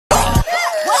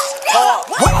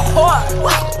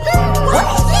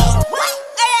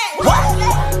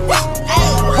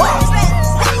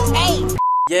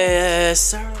Yes,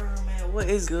 sir, man. What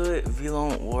is good,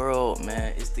 VLONE world,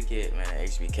 man? It's the kid, man.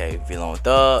 HBK, VLONE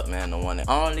Thug, man. The one and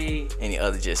only. Any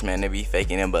other just, man, they be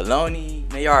faking them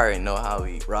baloney. Man, y'all already know how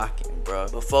we rocking, bro.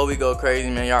 Before we go crazy,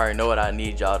 man, y'all already know what I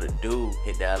need y'all to do.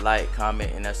 Hit that like,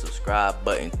 comment, and that subscribe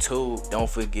button too. Don't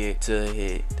forget to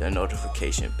hit the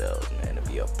notification bells, man, to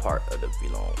be a part of the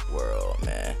VLONE world,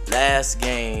 man. Last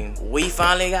game, we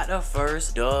finally got the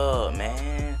first dub,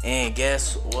 man. And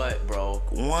guess what, bro?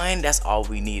 One, that's all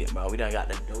we needed, bro. We done got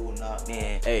the dude knocked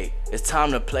in. Hey, it's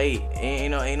time to play.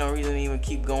 Ain't no reason to even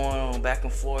keep going on back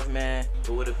and forth, man.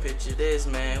 Who would've pictured this,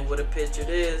 man? Who would've pictured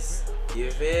this?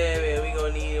 You feel me? We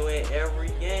gonna need to win every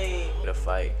game. The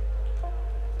fight.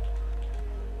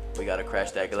 We gotta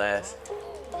crash that glass.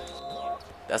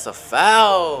 That's a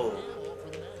foul.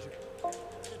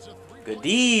 Good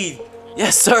deed.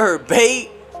 Yes, sir,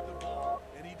 bait.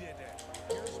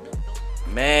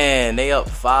 Man, they up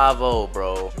 5-0,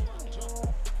 bro.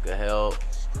 Good help.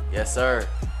 Yes, sir.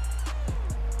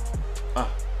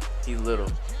 He's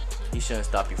little. He shouldn't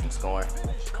stop you from scoring.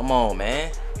 Come on,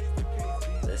 man.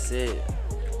 That's it.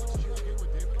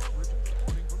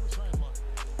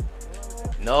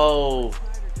 No.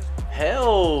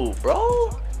 Hell, bro.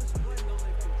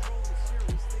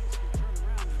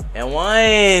 And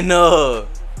one.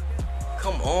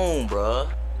 Come on, bro.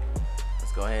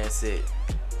 Let's go ahead and sit.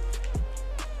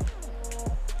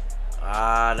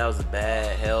 Ah, that was a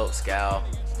bad help, Scout.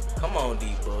 Come on,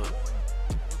 D-Book.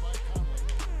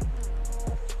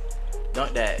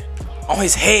 Dunk that. On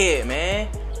his head, man.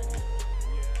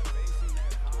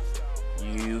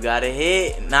 You got a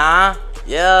hit. Nah.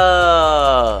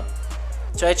 Yeah.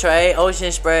 Trey,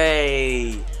 ocean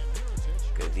spray.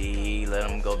 Good D. Let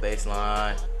him go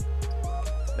baseline.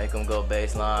 Make him go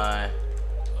baseline.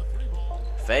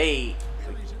 Fade.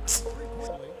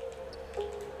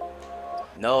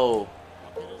 No.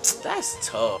 That's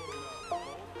tough.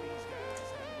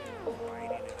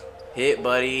 Hit,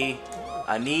 buddy.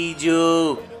 I need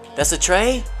you. That's a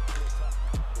tray?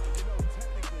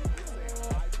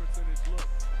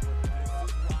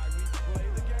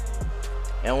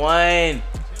 And one.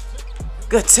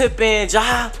 Good tip in,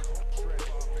 Ja.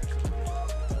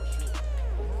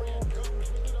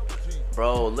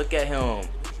 Bro, look at him.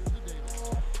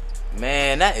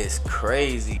 Man, that is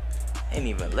crazy. Ain't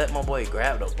even let my boy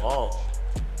grab the ball.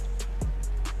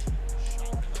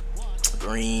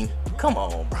 Green. Come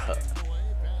on, bro.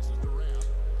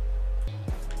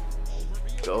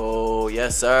 Go.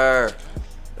 Yes, sir.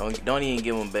 Don't even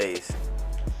give him base.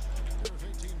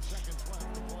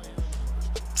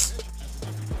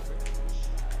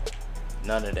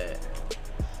 None of that.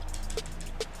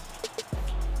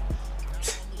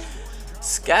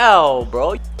 Scowl,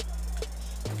 bro.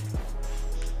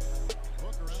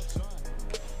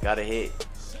 Got a hit.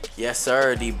 Yes,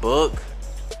 sir. D-Book.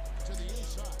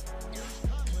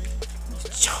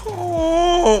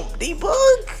 Chomp.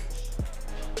 D-Book.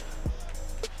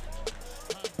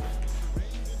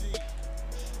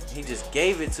 He just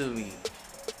gave it to me.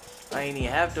 I ain't even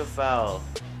have to foul.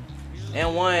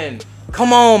 And one.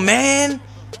 Come on, man.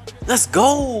 Let's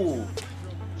go.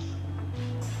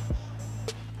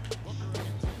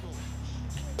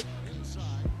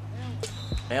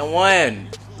 And one.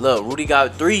 Look, Rudy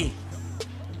got 3.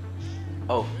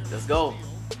 Oh, let's go.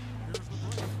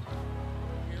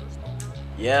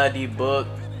 Yeah, D-Book.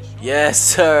 Yes,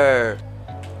 sir.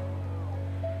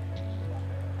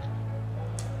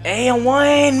 And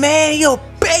one, man, yo,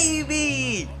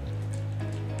 baby.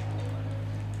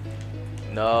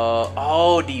 No.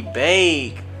 Oh,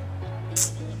 D-Bake.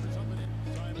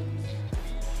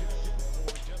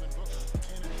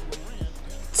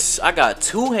 I got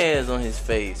 2 hands on his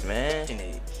face, man.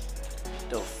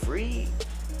 The free.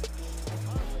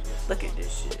 Look at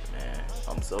this shit, man.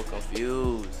 I'm so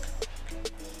confused.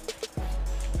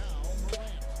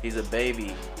 He's a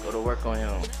baby. Go to work on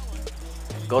him.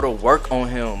 Go to work on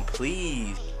him,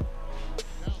 please.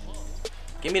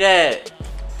 Give me that.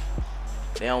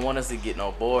 They don't want us to get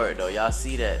no board, though. Y'all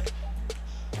see that?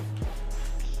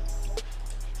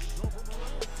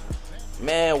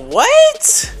 Man,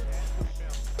 what?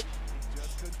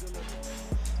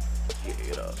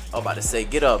 Get up. I'm about to say,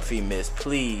 get up, F-Miss,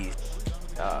 please.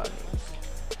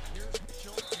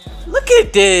 Look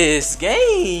at this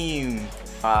game.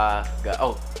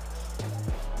 Oh.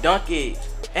 Dunk it.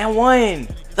 And one.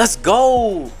 Let's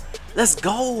go. Let's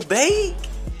go, Bake.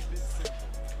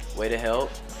 Way to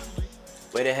help.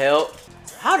 Way to help.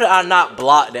 How did I not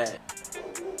block that?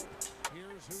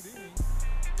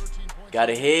 Got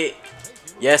a hit.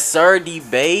 Yes, sir,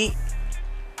 D-Bake.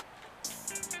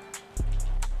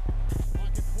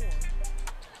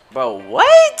 Bro,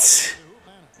 what?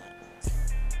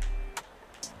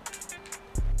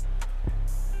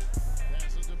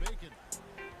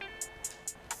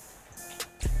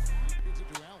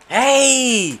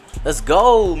 Hey, let's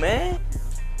go, man.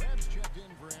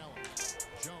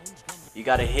 You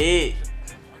got a hit.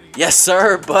 Yes,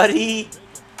 sir, buddy.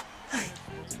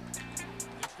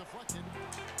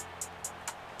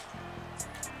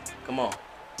 Come on.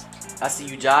 I see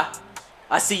you, Ja.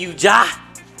 I see you, Ja.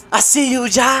 I see you,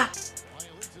 Ja.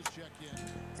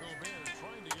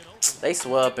 They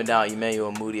swell up and down.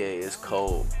 Emmanuel Mudiay is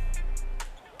cold.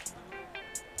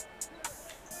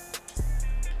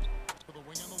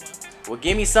 Well,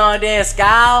 give me some then,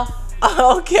 Scal.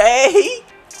 Okay.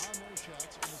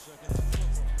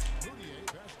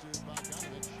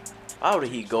 How did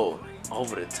he go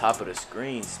over the top of the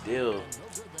screen still?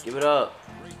 Give it up.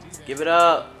 Give it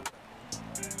up.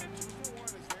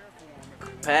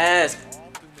 Pass.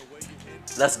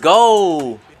 Let's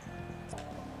go.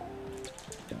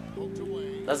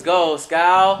 Let's go,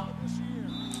 Scal.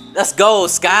 Let's go,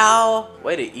 Scal.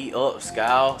 Way to eat up,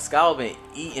 Scal. Scal been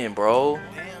eating, bro.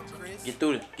 Get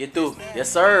through. Get through. Yes,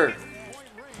 sir.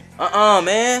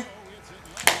 Man.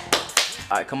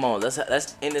 All right, come on. Let's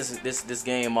end this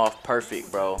game off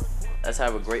perfect, bro. Let's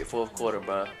have a great fourth quarter,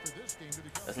 bro.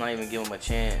 Let's not even give him a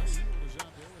chance.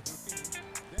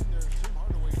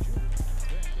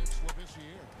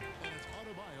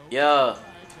 Yeah.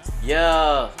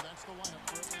 Yeah.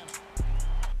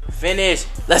 Finish.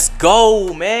 Let's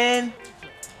go, man.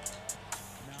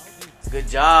 Good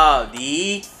job,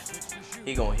 D.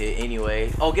 He gonna hit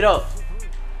anyway. Oh, get up.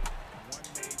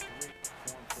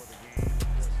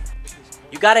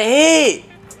 You gotta hit.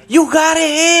 You gotta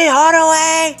hit.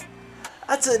 Hardaway.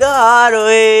 I took the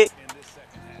Hardaway.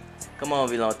 Come on,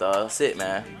 VLONE. Sit,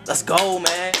 man. Let's go,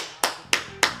 man.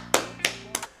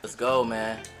 Let's go,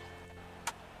 man.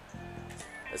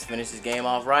 Let's finish this game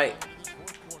off right.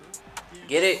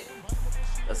 Get it.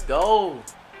 Let's go.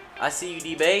 I see you,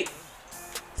 debate.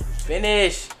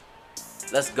 Finish.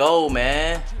 Let's go,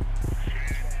 man.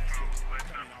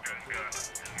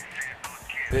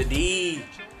 Good D.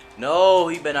 No,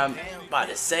 he better not. I'm about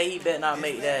to say he better not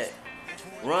make that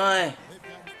run.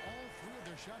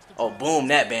 Oh, boom,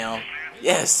 that bam.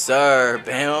 Yes, sir,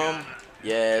 bam.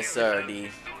 Yes, sir, D.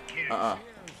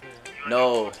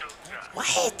 No.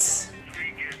 What?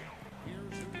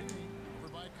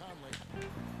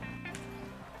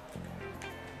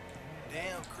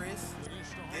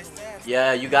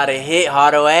 Yeah, you gotta hit,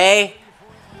 Hardaway.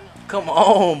 Come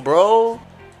on, bro.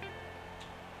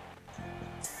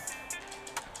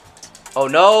 Oh,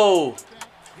 no.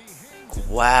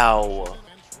 Wow.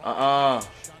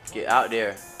 Get out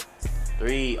there.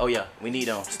 3. Oh, yeah. We need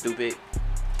them. Stupid.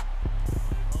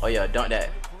 Oh, yeah. Dunk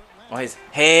that. On his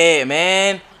head,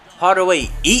 man. Hardaway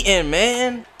eating,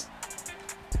 man.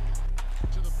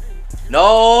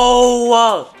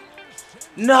 No.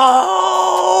 No.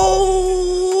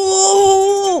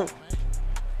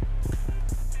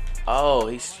 Oh,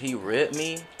 he ripped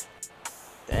me.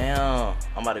 Damn.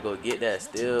 I'm about to go get that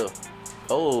still.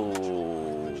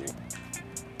 Oh.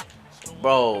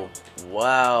 Bro.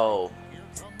 Wow.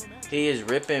 He is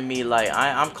ripping me like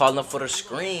I'm calling for the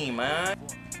screen, man.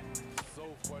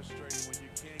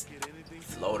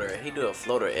 Floater. He do a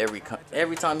floater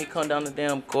every time he come down the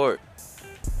damn court.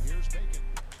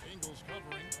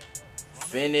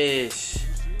 Finish.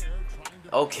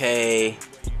 Okay.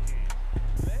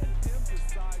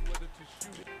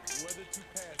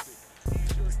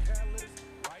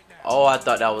 Oh, I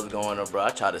thought that was going up, bro.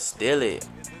 I tried to steal it.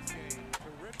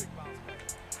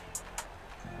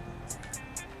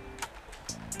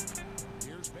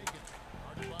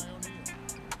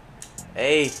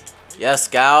 Hey. Yes,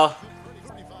 Scal.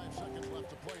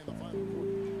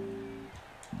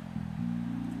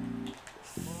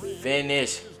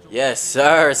 Finish. Yes,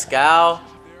 sir, Scal.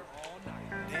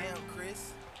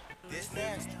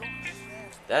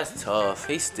 That's tough.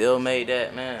 He still made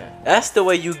that, man. That's the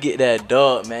way you get that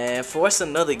dub, man. Force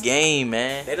another game,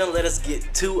 man. They done let us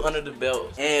get 2 under the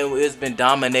belt, and it's been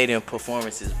dominating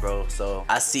performances, bro. So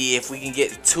I see if we can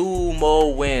get 2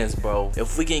 more wins, bro.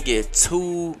 If we can get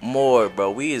 2 more,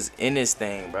 bro, we is in this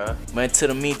thing, bro. But until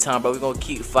the meantime, bro, we gonna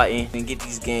keep fighting and get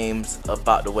these games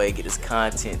about the way, get this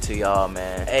content to y'all,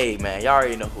 man. Hey, man, y'all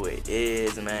already know who it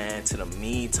is, man. To the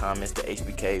meantime, it's the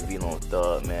HBK VLONE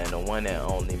Thug, man, the one and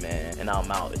only, man. And I'm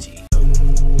out. G.